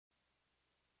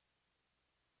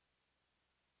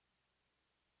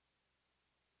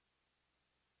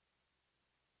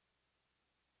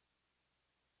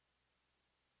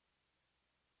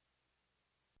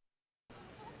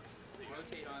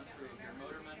run through. Your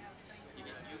motorman,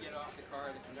 you get off the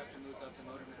car, the conductor moves up the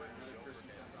motorman, and another person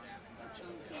comes on. That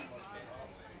sounds good.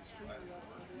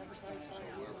 Next time,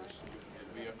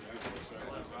 It'd be up to you to decide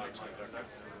who's the next conductor.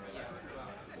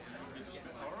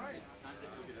 All right.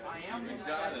 I am the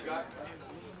Got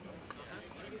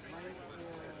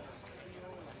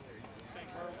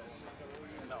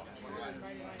No.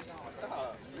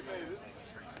 You made it.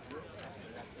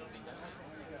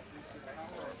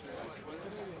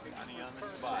 Honey on the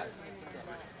spot.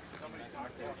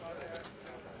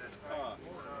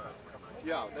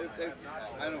 Yeah,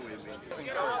 I know what you mean.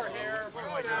 Get over here. Put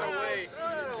that away. Throw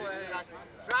it away.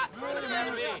 Throw it at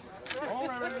me. Hold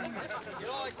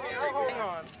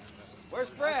on. Where's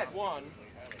Fred? One.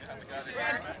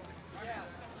 Fred.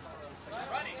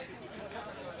 Running.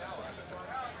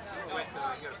 Wait till I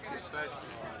get a professional.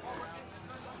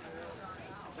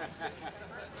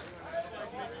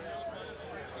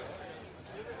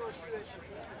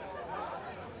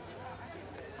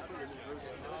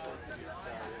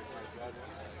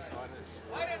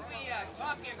 Why don't we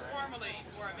talk informally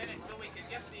for a minute so we can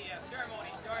get the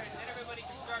ceremony started and then everybody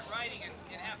can start writing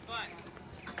and have fun.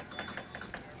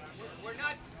 We're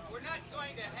not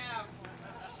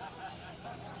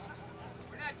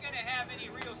going to have any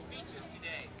real speeches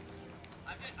today.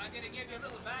 I'm going to give you a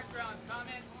little background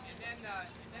comment and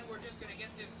then we're just going to get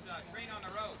this train on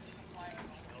the road.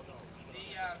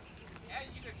 As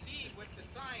you can see with the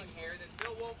sign here that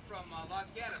Bill Wolf from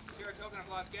Los Gatos, Saratoga of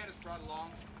Los Gatos brought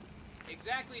along,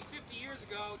 exactly 50 years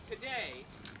ago today,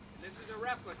 this is a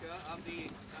replica of the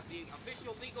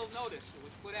official legal notice that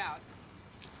was put out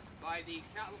by the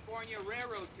California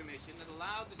Railroad Commission that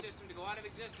allowed the system to go out of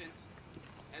existence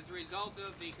as a result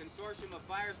of the consortium of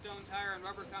Firestone Tire and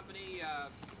Rubber Company,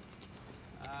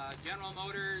 General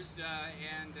Motors,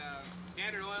 and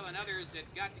Standard Oil and others that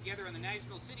got together on the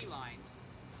national city lines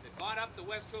that bought up the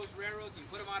West Coast railroads and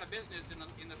put them out of business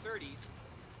in the 30s.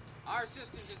 Our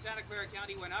systems in Santa Clara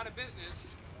County went out of business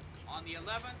on the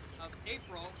 11th of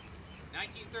April,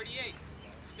 1938,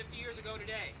 50 years ago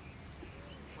today.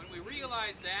 When we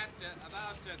realized that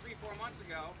about 3-4 months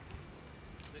ago,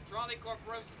 the Trolley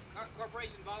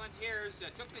Corporation volunteers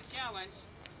took the challenge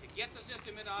to get the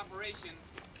system into operation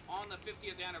on the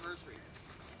 50th anniversary.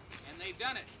 And they've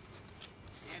done it.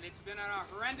 And it's been a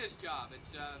horrendous job.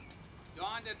 It's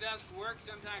dawn to dusk work,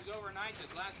 sometimes overnight.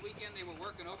 This last weekend they were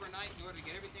working overnight in order to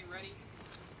get everything ready.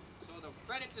 So the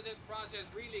credit to this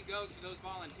process really goes to those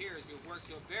volunteers who have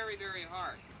worked so very, very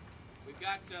hard. We've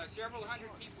got several hundred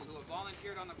people who have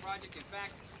volunteered on the project. In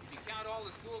fact, if you count all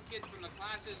the school kids from the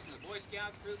classes and the Boy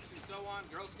Scout troops and so on,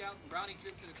 Girl Scout and Brownie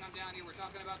troops that have come down here, we're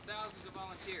talking about thousands of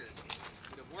volunteers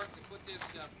that have worked to put this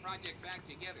project back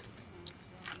together.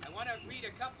 I want to read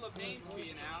a couple of names to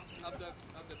you now of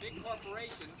the big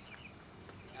corporations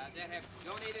that have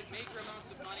donated major amounts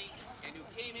of money and who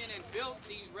came in and built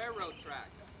these railroad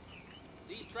tracks.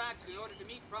 These tracks, in order to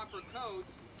meet proper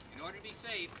codes, in order to be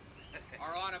safe,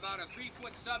 are on about a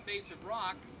 3-foot sub-base of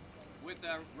rock with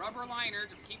a rubber liner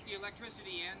to keep the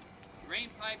electricity in, drain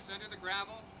pipes under the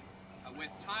gravel, with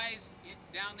ties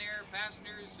down there,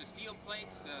 fasteners, steel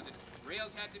plates. The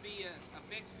rails had to be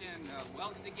affixed and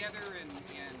welded together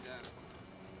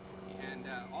and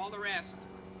all the rest.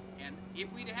 And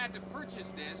if we'd had to purchase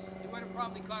this, it would have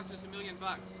probably cost us $1 million to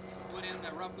put in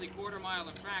the roughly quarter mile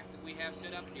of track that we have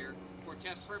set up here for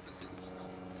test purposes.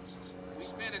 We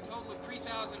spent a total of $3,000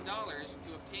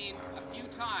 to obtain a few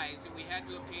ties that we had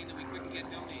to obtain that we couldn't get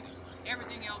donated.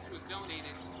 Everything else was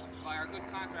donated by our good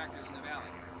contractors in the valley.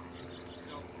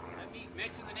 So let me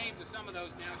mention the names of some of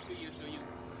those now to you so you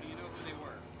know who they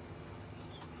were.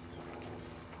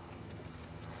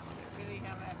 Really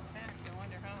have that packed. I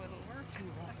wonder how it'll work.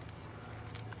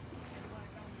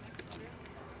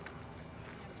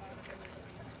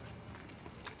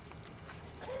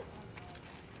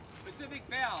 Pacific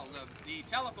Bell, the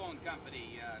telephone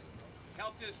company,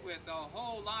 helped us with a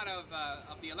whole lot of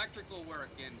the electrical work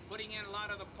and putting in a lot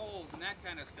of the poles and that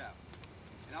kind of stuff.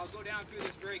 And I'll go down through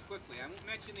this very quickly. I won't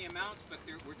mention the amounts, but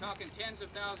we're talking tens of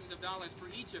thousands of dollars for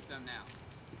each of them now.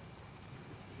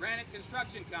 Granite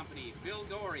Construction Company, Bill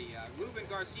Dory. Ruben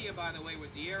Garcia, by the way,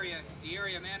 was the area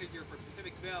manager for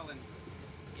Pacific Bell,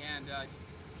 and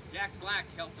Jack Black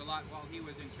helped a lot while he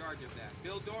was in charge of that.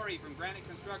 Bill Dory from Granite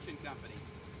Construction Company.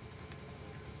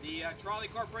 The Trolley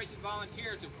Corporation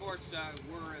volunteers, of course,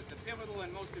 were the pivotal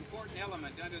and most important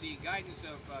element under the guidance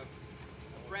of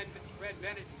Fred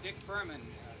Bennett and Dick Furman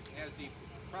as the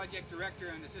project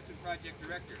director and assistant project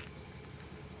director.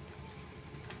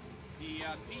 The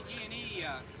PG&E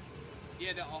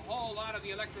did a whole lot of the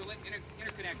electrical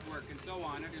interconnect work and so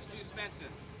on under Stu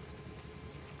Svensson.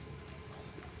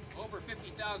 over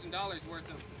 $50,000 worth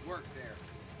of work there.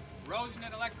 Rosen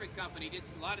and Electric Company did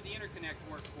a lot of the interconnect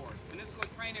work for us. Peninsula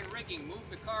Crane and Rigging moved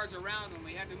the cars around when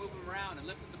we had to move them around and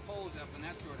lifted the poles up and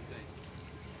that sort of thing.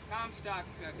 Comstock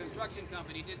Construction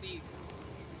Company did the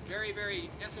very, very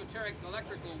esoteric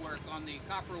electrical work on the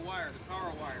copper wire, the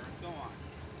power wire, and so on.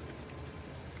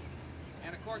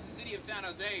 And of course, the City of San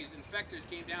Jose's inspectors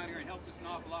came down here and helped us an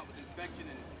awful lot with inspection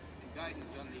and guidance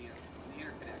on the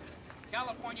interconnect.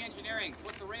 California Engineering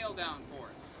put the rail down for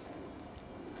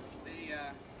us.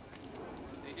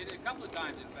 They did it a couple of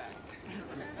times, in fact.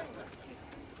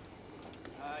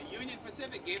 Union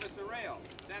Pacific gave us the rail.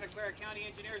 Santa Clara County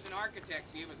Engineers and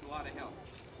Architects gave us a lot of help.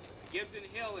 Gibson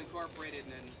Hill Incorporated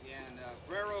and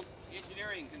Railroad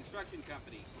Engineering Construction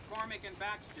Company. McCormick and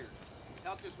Baxter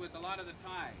helped us with a lot of the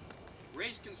ties.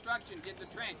 Race Construction did the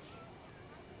trench.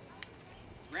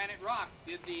 Granite Rock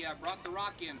brought the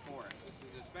rock in for us. This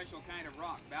is a special kind of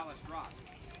rock, ballast rock.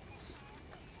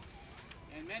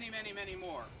 And many, many, many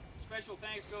more. Special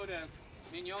thanks go to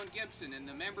Mignon Gibson and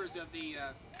the members of the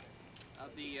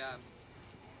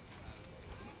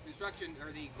construction,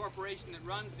 or the corporation that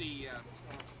runs the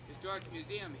historic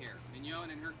museum here. Mignon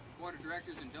and her board of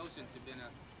directors and docents have been,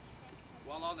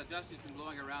 while all the dust has been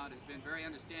blowing around, has been very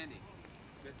understanding.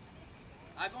 Good.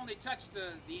 I've only touched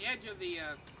the edge of the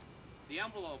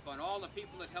envelope on all the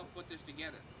people that helped put this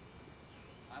together.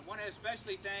 I want to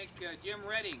especially thank Jim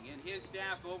Redding and his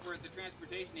staff over at the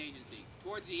Transportation Agency.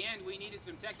 Towards the end, we needed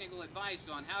some technical advice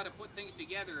on how to put things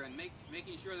together and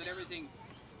making sure that everything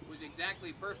was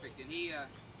exactly perfect. And he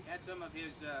had some of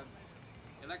his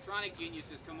electronic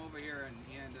geniuses come over here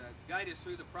and guide us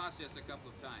through the process a couple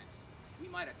of times. We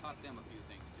might have taught them a few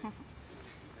things too.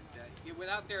 But,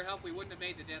 without their help, we wouldn't have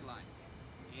made the deadlines.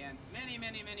 And many,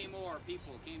 many, many more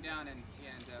people came down and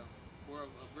were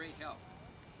of great help.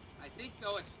 I think,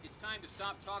 though, it's time to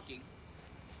stop talking,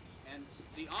 and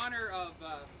the honor of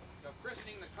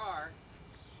christening the car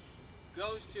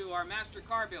goes to our master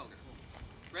car builder.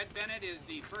 Fred Bennett is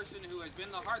the person who has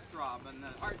been the heartthrob and the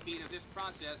heartbeat of this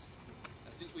process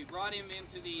since we brought him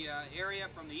into the area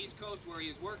from the East Coast, where he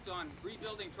has worked on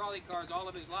rebuilding trolley cars all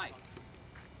of his life.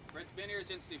 Fred's been here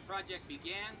since the project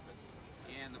began,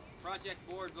 and the project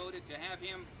board voted to have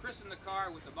him christen the car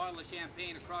with a bottle of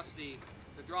champagne across the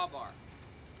drawbar.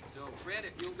 So, Fred,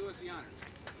 if you'll do us the honor.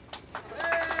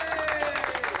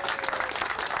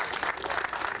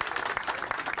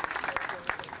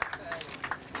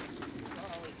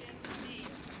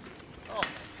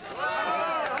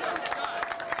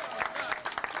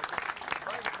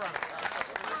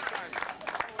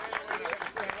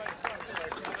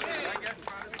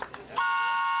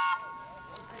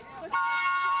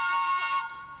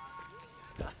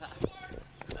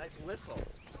 Nice whistle.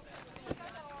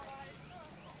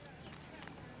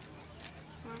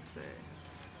 Whoopsie.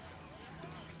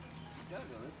 Gotta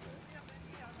go this way.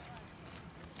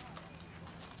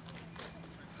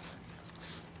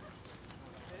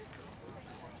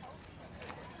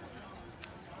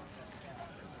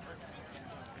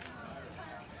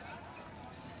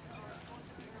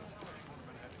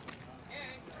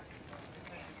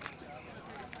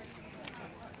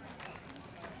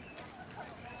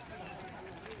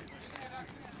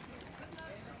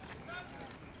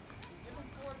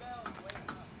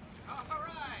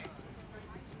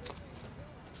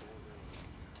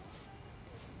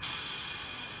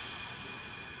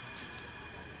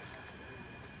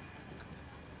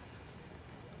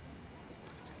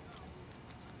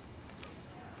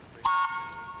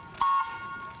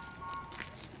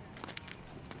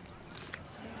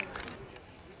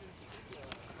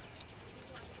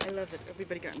 I love that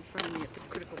everybody got in front of me at the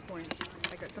critical points.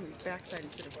 I got somebody's backside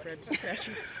instead of Fred just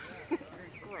crashing.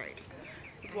 Great.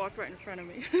 He walked right in front of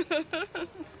me.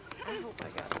 I hope I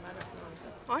got him. I don't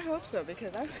know. I hope so,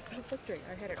 because I was so frustrated.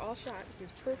 I had it all shot. It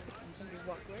was perfect, and somebody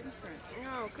walked right in front.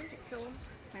 No, couldn't you kill him?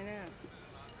 I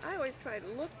know. I always try to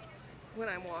look when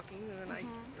I'm walking, and then I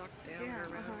duck down Yeah,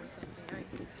 or around or something.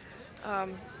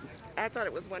 I thought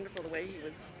it was wonderful the way he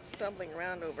was stumbling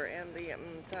around over, and the he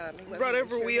wasn't Right even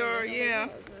over sure we where are, the hell he yeah.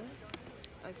 was,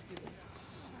 huh? Excuse me.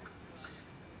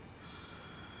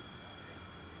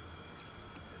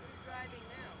 Who's driving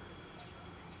now?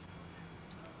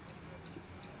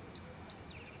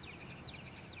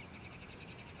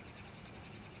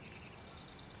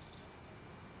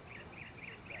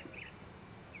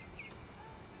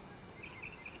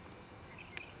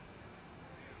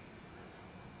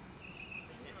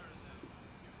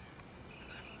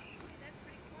 That's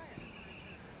pretty quiet.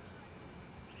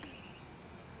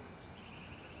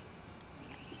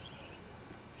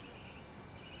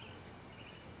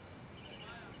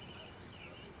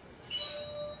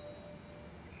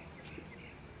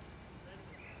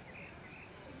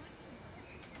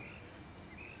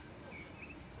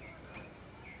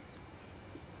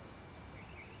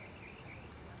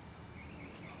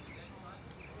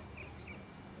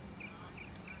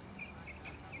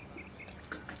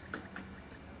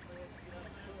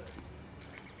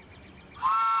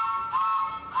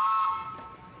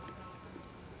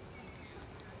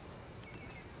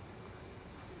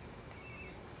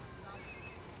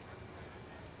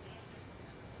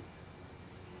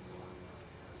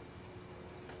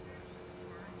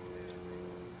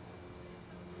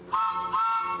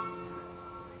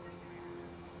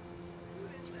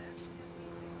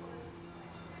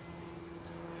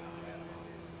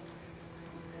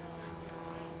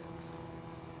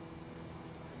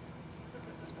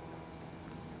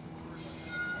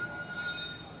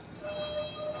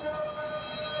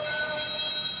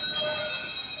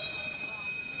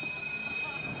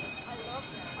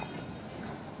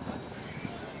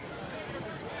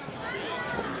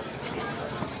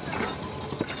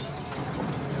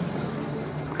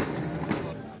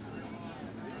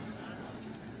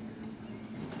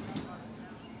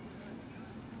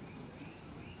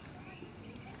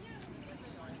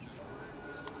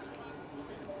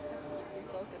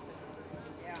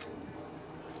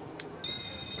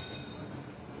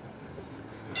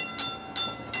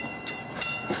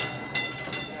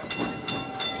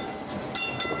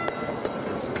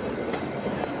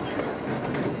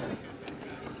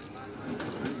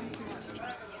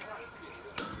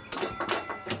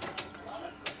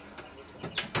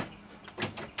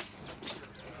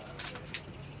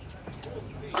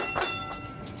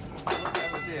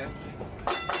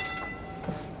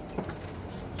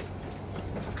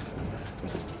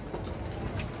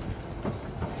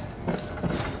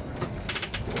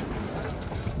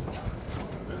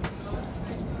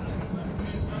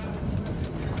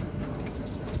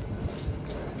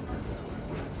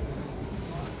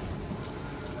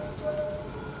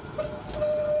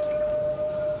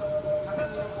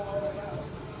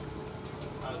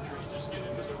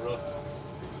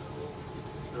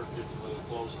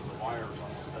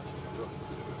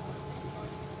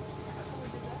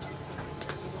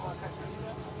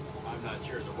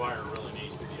 wire really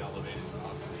needs to be elevated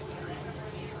up to the tree.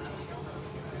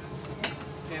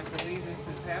 Can't believe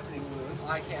this is happening, Louis.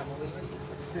 I can't believe it.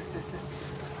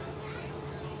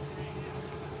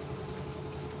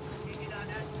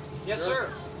 Yes, sir.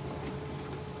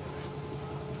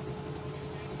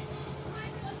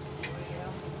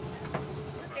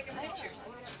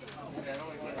 That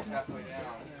only gets us halfway down.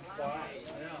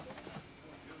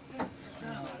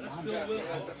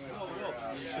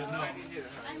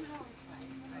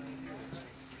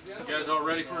 You guys all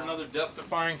ready for another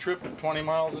death-defying trip at 20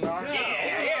 miles an hour?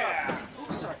 Yeah.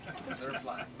 They're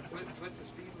flat. What's the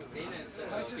speed limit? Dana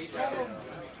said speed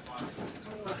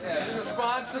Yeah, be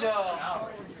responsible.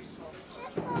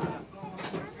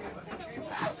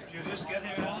 Did you just get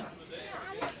here, Alan?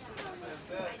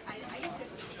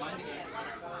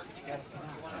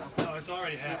 No, it's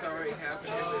already It's happened. already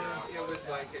happened. It was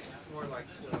like more like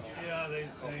Yeah, they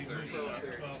moved it up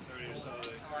 12:30 or so.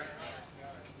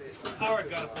 Howard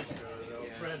got a picture of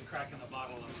it, Fred cracking the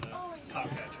bottle in the cow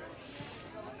catcher.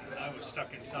 And I was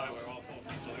stuck inside where all four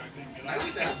people there couldn't get I out.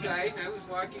 was outside and I was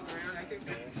walking around. I could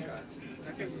make shots.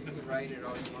 I could write it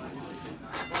all you want. Well,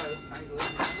 I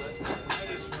listened to it. I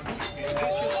just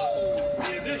wanted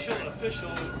the initial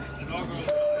official inaugural.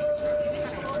 So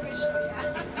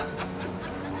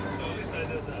at least I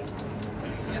did that.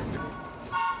 Yes, sir.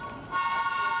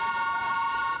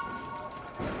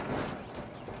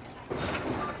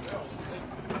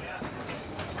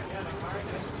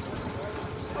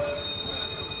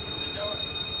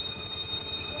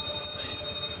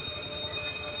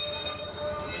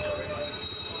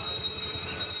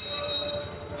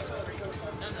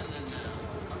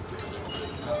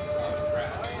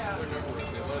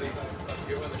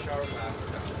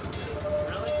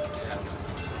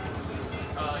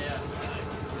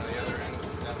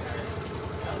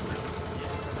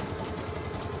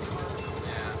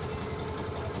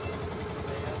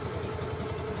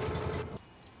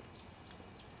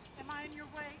 Am I in your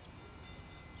way?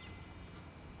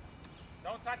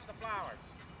 Don't touch the flowers.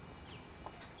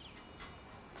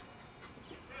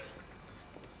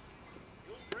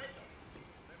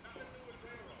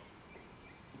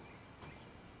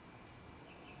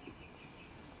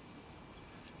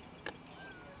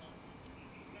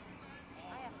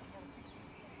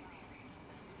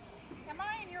 Am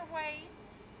I in your way?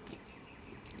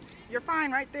 You're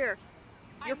fine right there.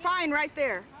 You're fine right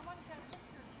there.